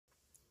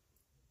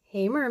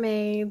Hey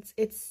mermaids,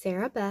 it's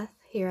Sarah Beth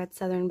here at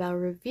Southern Belle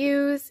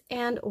Reviews,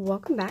 and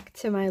welcome back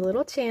to my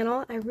little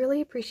channel. I really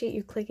appreciate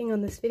you clicking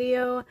on this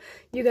video.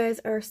 You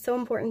guys are so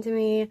important to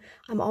me.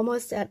 I'm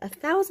almost at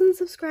 1,000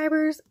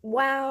 subscribers.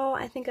 Wow,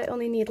 I think I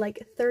only need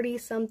like 30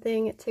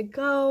 something to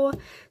go.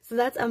 So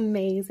that's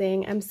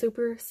amazing. I'm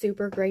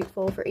super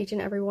grateful for each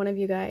and every one of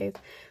you guys.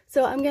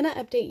 So I'm gonna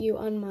update you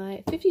on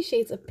my 50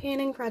 Shades of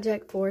Panning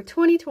project for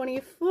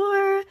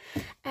 2024,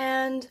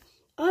 and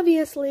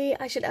obviously,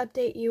 I should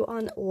update you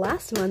on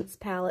last month's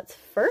palettes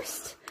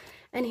first.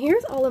 And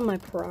here's all of my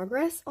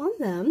progress on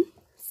them.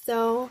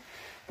 So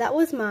that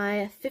was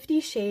my 50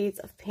 Shades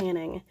of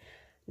Panning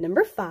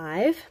number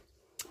 5,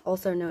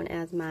 also known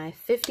as my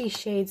 50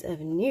 Shades of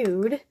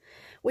Nude,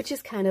 which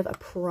is kind of a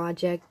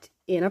project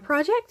in a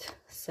project.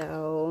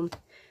 So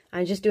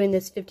I'm just doing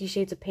this 50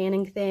 Shades of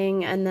Panning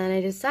thing, and then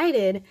I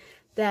decided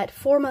that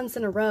 4 months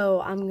in a row,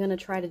 I'm gonna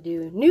try to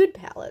do nude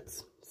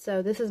palettes.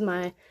 So this is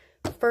my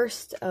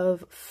first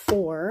of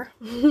 4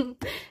 and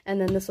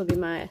then this will be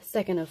my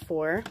second of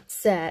 4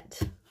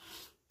 set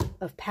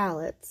of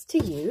palettes to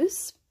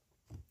use.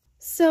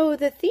 So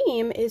the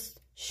theme is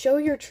show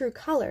your true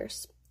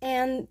colors,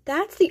 and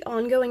that's the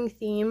ongoing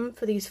theme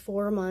for these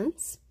 4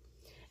 months.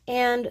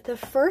 And the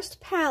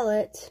first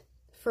palette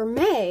for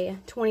May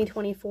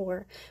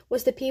 2024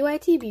 was the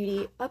PYT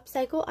Beauty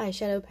Upcycle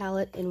Eyeshadow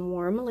Palette in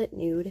Warm Lit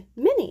Nude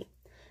Mini.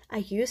 I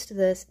used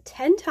this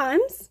 10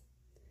 times.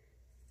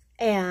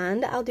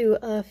 And I'll do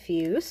a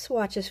few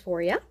swatches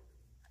for you.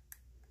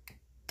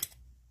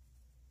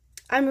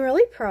 I'm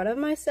really proud of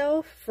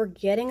myself for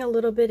getting a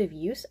little bit of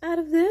use out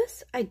of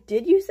this. I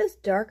did use this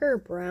darker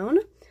brown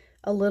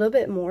a little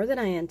bit more than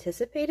I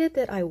anticipated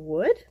that I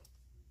would,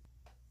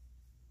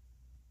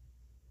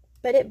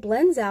 but it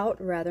blends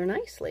out rather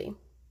nicely.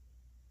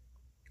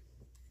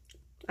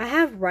 I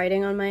have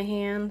writing on my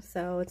hand,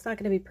 so it's not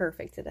going to be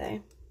perfect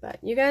today. But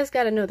you guys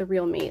got to know the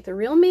real me. The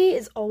real me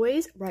is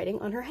always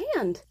writing on her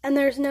hand, and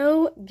there's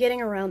no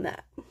getting around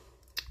that.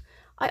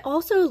 I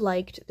also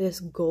liked this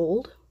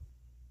gold.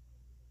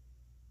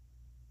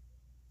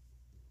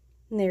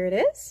 And there it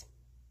is.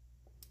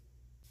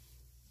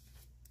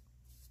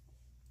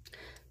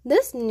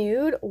 This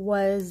nude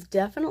was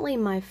definitely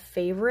my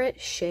favorite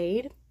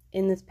shade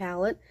in this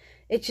palette.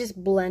 It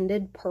just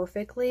blended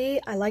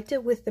perfectly. I liked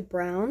it with the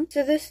brown.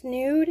 So this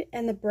nude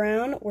and the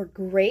brown were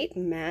great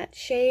matte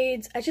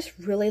shades. I just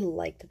really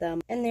liked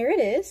them. And there it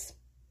is.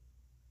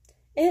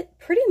 It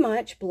pretty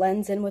much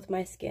blends in with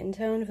my skin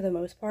tone for the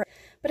most part,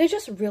 but I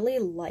just really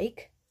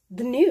like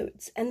the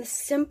nudes and the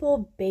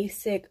simple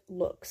basic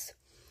looks.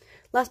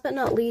 Last but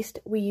not least,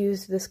 we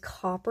used this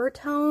copper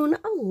tone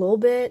a little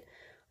bit,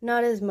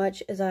 not as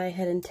much as I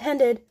had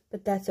intended,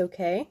 but that's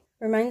okay.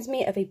 Reminds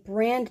me of a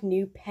brand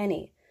new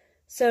penny.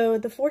 So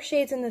the 4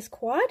 shades in this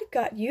quad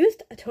got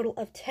used a total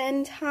of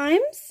 10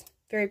 times.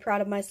 Very proud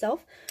of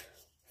myself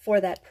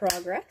for that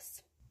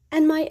progress.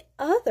 And my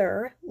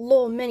other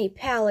little mini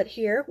palette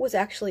here was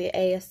actually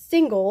a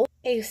single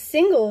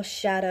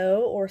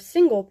shadow or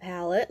single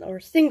palette or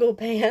single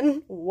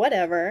pan,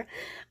 whatever.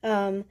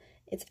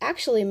 It's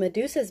actually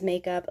Medusa's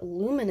Makeup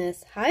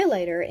Luminous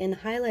Highlighter in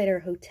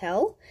Highlighter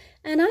Hotel,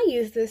 and I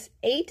used this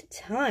 8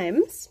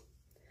 times.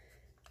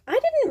 I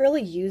didn't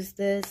really use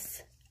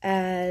this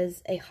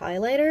as a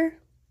highlighter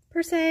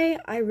per se.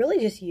 I really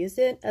just used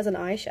it as an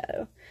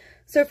eyeshadow.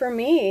 So for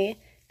me,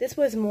 this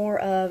was more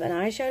of an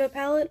eyeshadow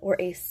palette or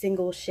a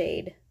single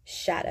shade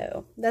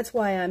shadow. That's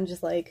why I'm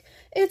just like,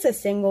 it's a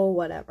single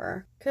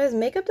whatever, because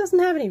makeup doesn't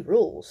have any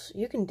rules.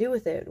 You can do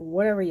with it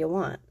whatever you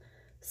want.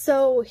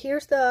 So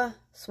here's the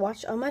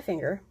swatch on my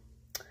finger,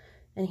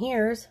 and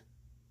here's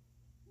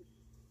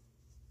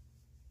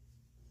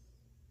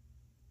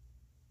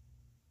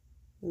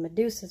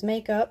Medusa's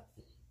Makeup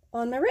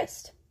on my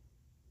wrist.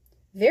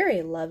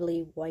 Very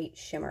lovely white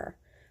shimmer.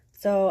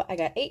 So I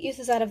got 8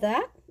 uses out of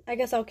that. I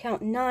guess I'll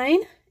count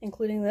 9,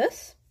 including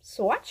this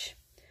swatch.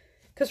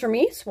 Because for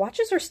me,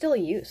 swatches are still a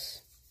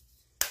use.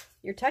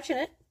 You're touching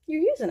it,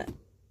 you're using it.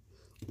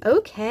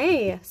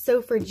 Okay,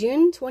 so for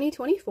June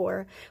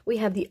 2024, we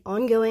have the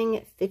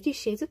ongoing 50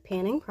 Shades of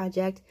Panning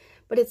project,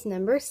 but it's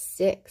number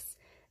 6.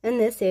 And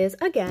this is,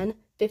 again,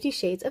 50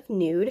 Shades of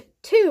Nude,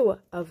 2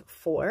 of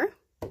 4.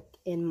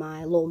 In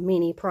my little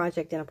mini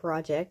project in a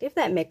project, if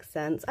that makes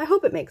sense. I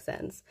hope it makes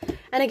sense.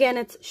 And again,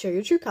 it's show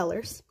your true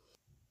colors.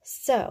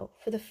 So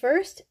for the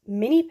first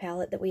mini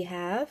palette that we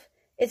have,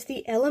 it's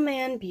the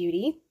Element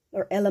Beauty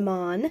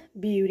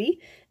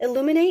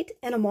Illuminate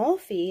and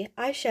Amalfi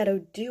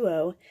Eyeshadow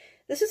Duo.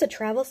 This is a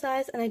travel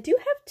size, and I do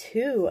have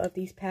 2 of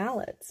these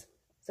palettes.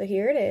 So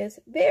here it is,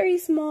 very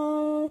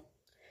small.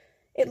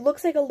 It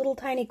looks like a little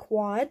tiny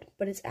quad,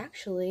 but it's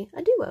actually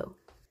a duo.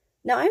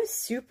 Now, I'm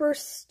super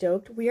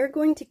stoked. We are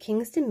going to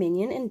King's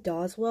Dominion in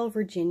Doswell,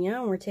 Virginia,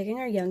 and we're taking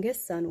our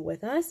youngest son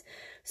with us.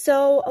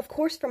 So, of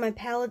course, for my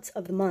palettes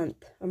of the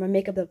month, or my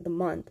makeup of the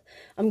month,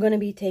 I'm going to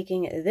be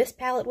taking this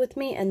palette with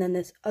me, and then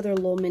this other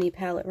little mini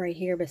palette right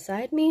here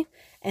beside me,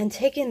 and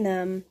taking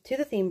them to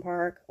the theme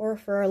park, or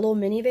for a little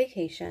mini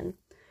vacation,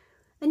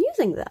 and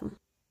using them.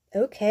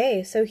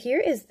 Okay, so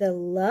here is the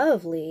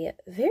lovely,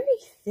 very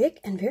thick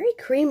and very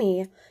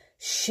creamy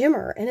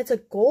shimmer, and it's a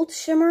gold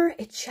shimmer.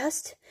 It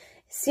just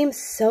seems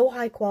so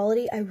high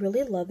quality. I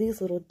really love these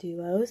little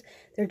duos.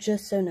 They're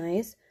just so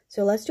nice.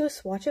 So let's do a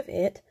swatch of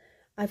it.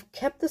 I've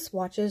kept the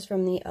swatches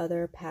from the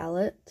other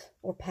palette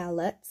or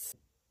palettes.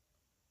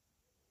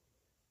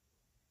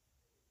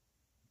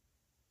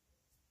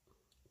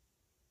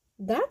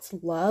 That's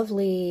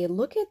lovely.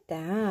 Look at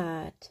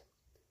that.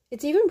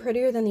 It's even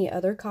prettier than the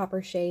other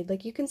copper shade.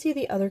 Like, you can see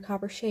the other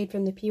copper shade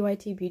from the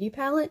PYT Beauty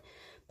palette,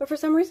 but for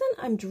some reason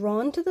I'm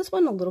drawn to this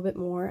one a little bit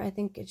more. I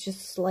think it's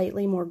just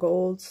slightly more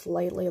gold,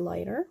 slightly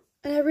lighter.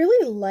 And I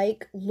really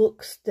like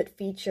looks that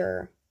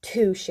feature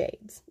two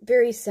shades.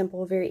 Very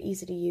simple, very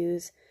easy to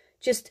use,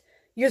 just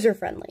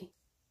user-friendly.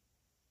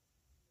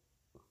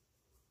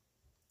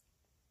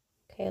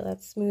 Okay,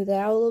 let's smooth it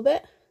out a little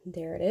bit.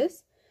 There it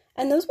is.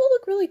 And those will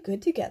look really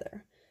good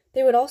together.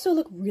 They would also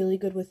look really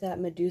good with that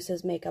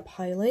Medusa's Makeup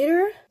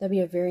highlighter. That'd be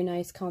a very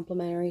nice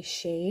complementary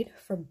shade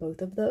for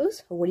both of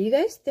those. What do you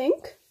guys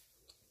think?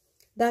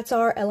 That's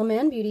our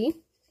Element Beauty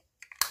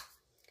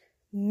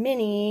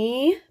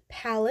mini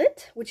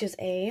palette, which is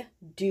a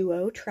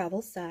duo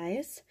travel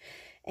size.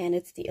 And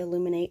it's the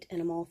Illuminate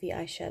and Amalfi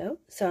eyeshadow.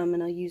 So I'm going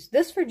to use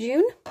this for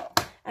June,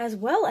 as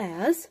well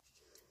as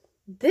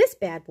this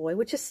bad boy,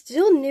 which is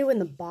still new in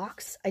the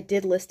box. I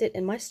did list it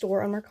in my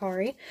store on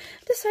Mercari.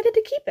 Decided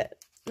to keep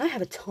it. I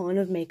have a ton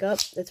of makeup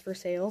that's for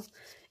sale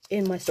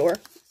in my store,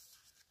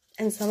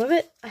 and some of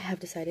it I have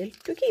decided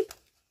to keep.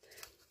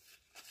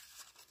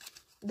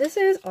 This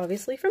is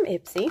obviously from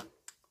Ipsy,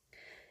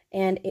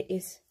 and it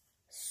is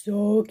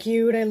so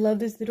cute. I love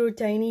this little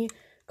tiny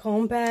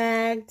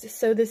compact.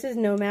 So this is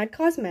Nomad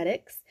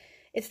Cosmetics.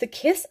 It's the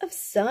Kiss of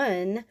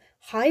Sun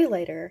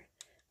highlighter.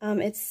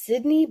 It's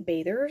Sydney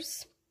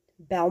Bathers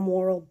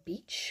Balmoral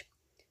Beach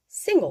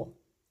single,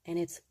 and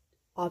it's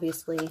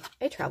obviously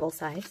a travel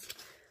size.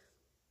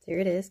 There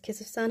it is,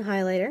 Kiss of Sun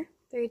highlighter,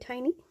 very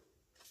tiny.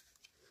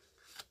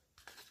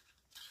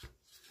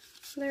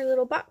 Their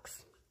little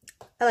box.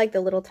 I like the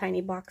little tiny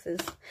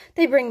boxes.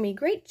 They bring me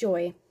great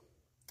joy.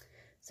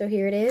 So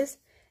here it is.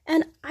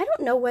 And I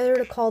don't know whether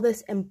to call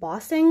this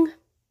embossing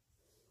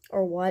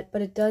or what,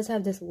 but it does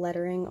have this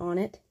lettering on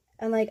it.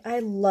 And like, I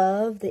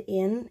love the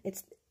in.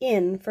 It's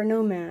in for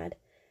Nomad.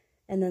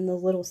 And then the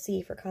little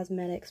C for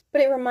cosmetics.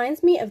 But it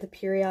reminds me of the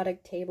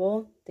periodic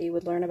table that you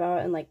would learn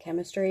about in like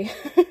chemistry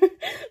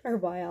or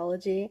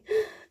biology.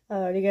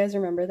 Do you guys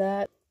remember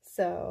that?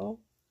 So,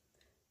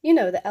 you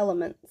know, the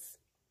elements.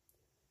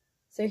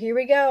 So here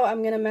we go.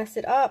 I'm going to mess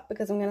it up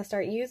because I'm going to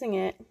start using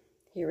it.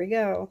 Here we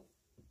go.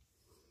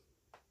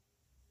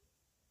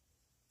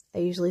 I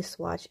usually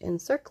swatch in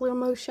circular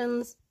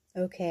motions.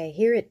 Okay,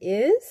 here it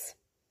is.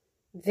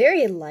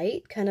 Very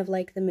light, kind of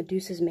like the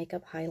Medusa's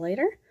Makeup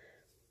highlighter,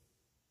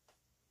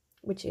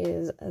 which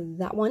is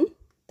that one,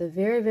 the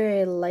very,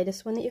 very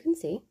lightest one that you can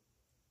see.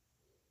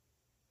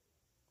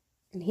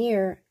 And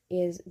here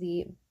is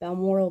the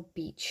Balmoral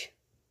Beach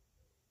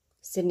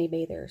Sydney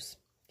Bathers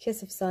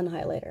Kiss of Sun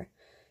highlighter.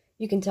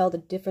 You can tell the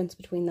difference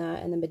between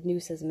that and the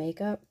Medusa's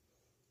Makeup.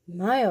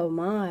 My, oh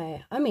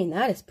my. I mean,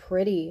 that is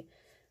pretty.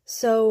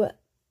 So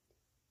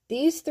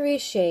these three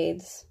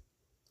shades,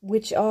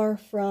 which are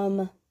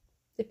from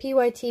the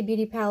PYT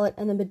Beauty palette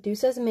and the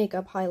Medusa's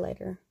Makeup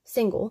highlighter,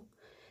 single,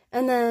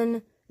 and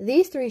then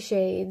these three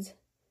shades,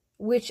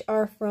 which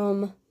are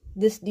from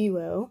this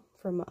duo,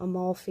 from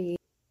Amalfi,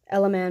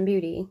 Element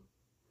Beauty,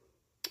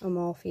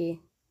 Amalfi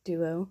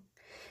duo,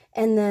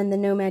 and then the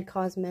Nomad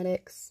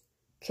Cosmetics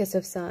Kiss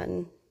of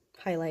Sun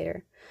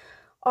highlighter,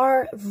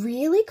 are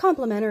really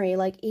complementary.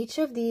 Like, each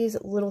of these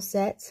little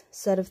sets,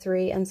 set of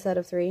three and set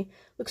of three,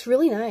 looks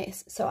really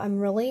nice. So I'm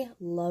really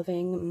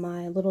loving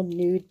my little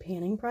nude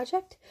panning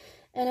project,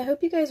 and I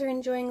hope you guys are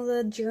enjoying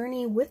the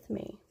journey with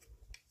me.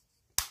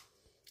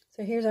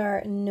 So here's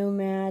our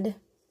Nomad.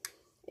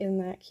 Isn't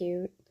that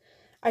cute?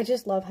 I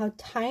just love how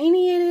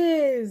tiny it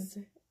is.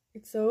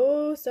 It's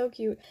so, so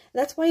cute.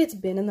 That's why it's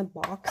been in the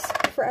box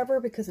forever,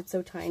 because it's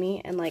so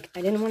tiny, and like,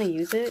 I didn't want to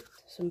use it,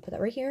 so I'm gonna put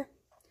that right here.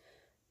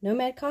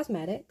 Nomad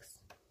Cosmetics,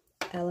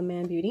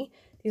 Element Beauty.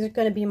 These are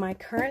going to be my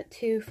current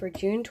two for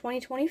June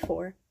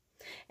 2024.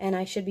 And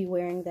I should be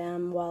wearing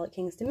them while at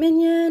King's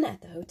Dominion,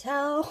 at the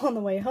hotel, on the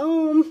way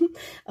home,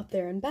 up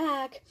there and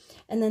back.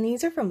 And then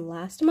these are from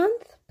last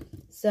month.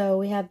 So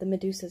we have the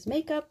Medusa's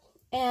Makeup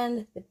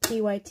and the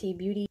PYT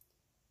Beauty.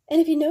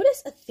 And if you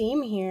notice a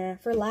theme here,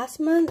 for last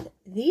month,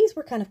 these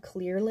were kind of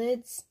clear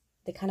lids.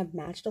 They kind of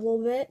matched a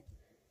little bit.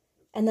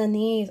 And then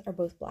these are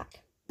both black.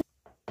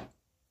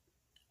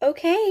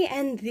 Okay,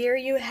 and there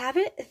you have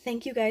it.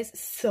 Thank you guys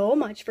so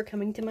much for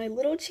coming to my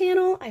little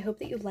channel. I hope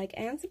that you like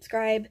and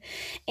subscribe,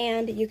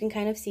 and you can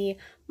kind of see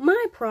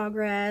my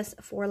progress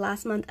for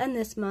last month and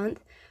this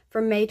month. For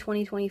May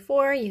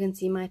 2024, you can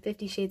see my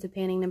 50 Shades of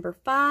Panning number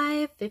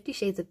 5, 50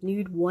 Shades of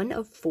Nude 1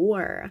 of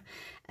 4,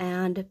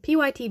 and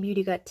PYT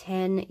Beauty got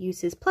 10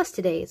 uses plus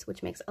today's,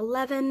 which makes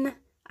 11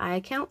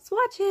 eye count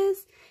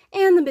swatches,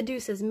 and the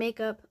Medusa's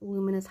Makeup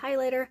Luminous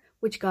Highlighter,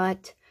 which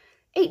got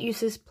 8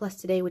 uses plus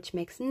today, which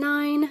makes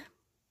 9.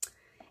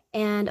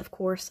 And of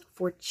course,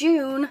 for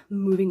June,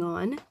 moving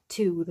on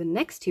to the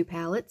next two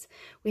palettes,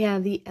 we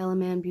have the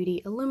Element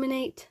Beauty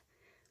Illuminate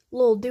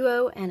Little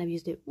Duo, and I've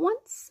used it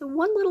once, so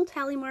one little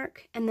tally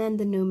mark, and then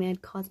the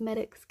Nomad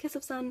Cosmetics Kiss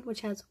of Sun,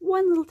 which has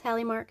one little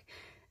tally mark.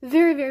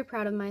 Very, very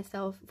proud of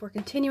myself for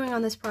continuing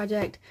on this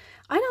project.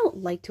 I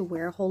don't like to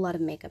wear a whole lot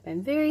of makeup.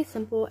 I'm very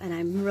simple, and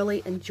I'm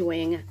really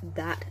enjoying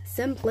that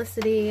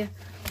simplicity.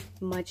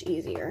 Much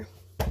easier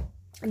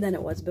than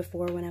it was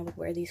before when I would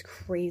wear these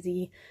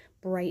crazy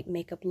bright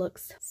makeup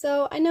looks.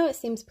 So I know it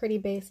seems pretty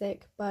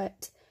basic,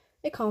 but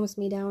it calms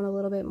me down a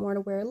little bit more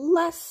to wear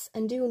less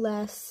and do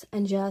less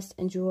and just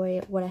enjoy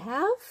what I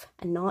have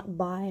and not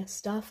buy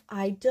stuff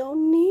I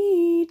don't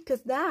need,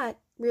 because that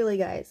really,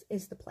 guys,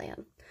 is the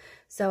plan.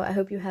 So I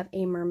hope you have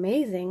a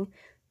mermazing,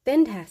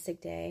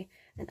 fantastic day,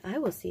 and I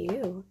will see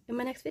you in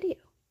my next video.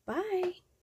 Bye!